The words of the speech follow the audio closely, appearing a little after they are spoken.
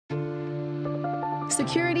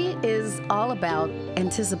Security is all about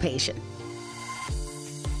anticipation.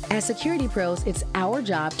 As security pros, it's our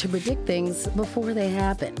job to predict things before they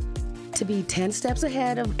happen, to be 10 steps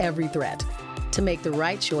ahead of every threat, to make the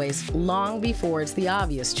right choice long before it's the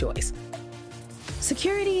obvious choice.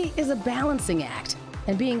 Security is a balancing act,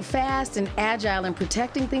 and being fast and agile in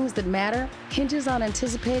protecting things that matter hinges on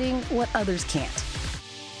anticipating what others can't.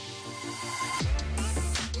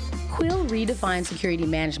 Quill redefines security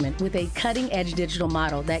management with a cutting-edge digital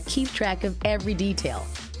model that keeps track of every detail,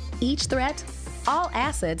 each threat, all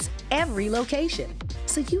assets, every location,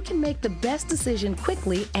 so you can make the best decision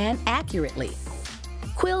quickly and accurately.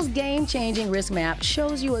 Quill's game-changing risk map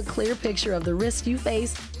shows you a clear picture of the risks you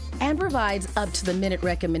face and provides up-to-the-minute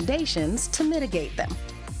recommendations to mitigate them.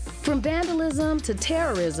 From vandalism to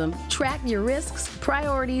terrorism, track your risks,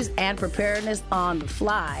 priorities, and preparedness on the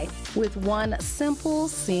fly with one simple,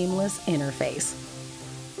 seamless interface.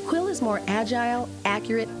 Quill is more agile,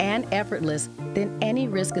 accurate, and effortless than any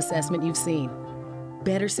risk assessment you've seen.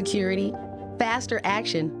 Better security, faster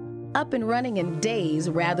action, up and running in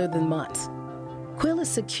days rather than months. Quill is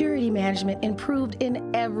security management improved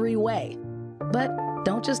in every way. But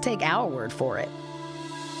don't just take our word for it.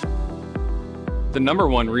 The number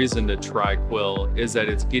one reason to try Quill is that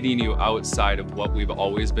it's getting you outside of what we've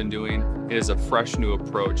always been doing. It is a fresh new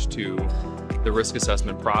approach to the risk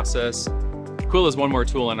assessment process. Quill is one more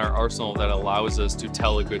tool in our arsenal that allows us to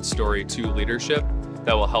tell a good story to leadership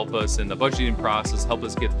that will help us in the budgeting process, help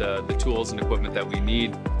us get the tools and equipment that we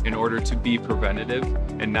need in order to be preventative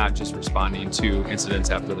and not just responding to incidents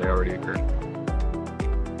after they already occurred.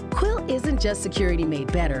 Quill isn't just security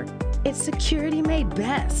made better, it's security made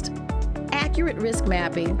best. Accurate risk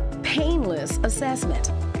mapping, painless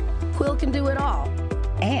assessment. Quill can do it all,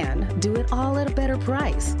 and do it all at a better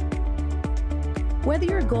price. Whether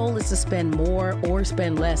your goal is to spend more or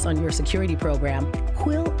spend less on your security program,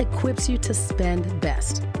 Quill equips you to spend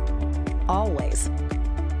best. Always.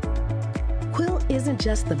 Quill isn't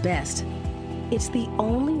just the best, it's the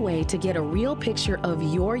only way to get a real picture of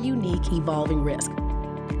your unique evolving risk.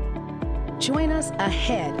 Join us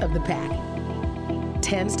ahead of the pack.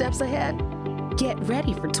 10 steps ahead? Get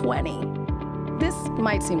ready for 20. This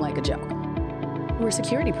might seem like a joke. We're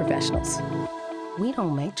security professionals. We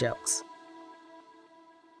don't make jokes.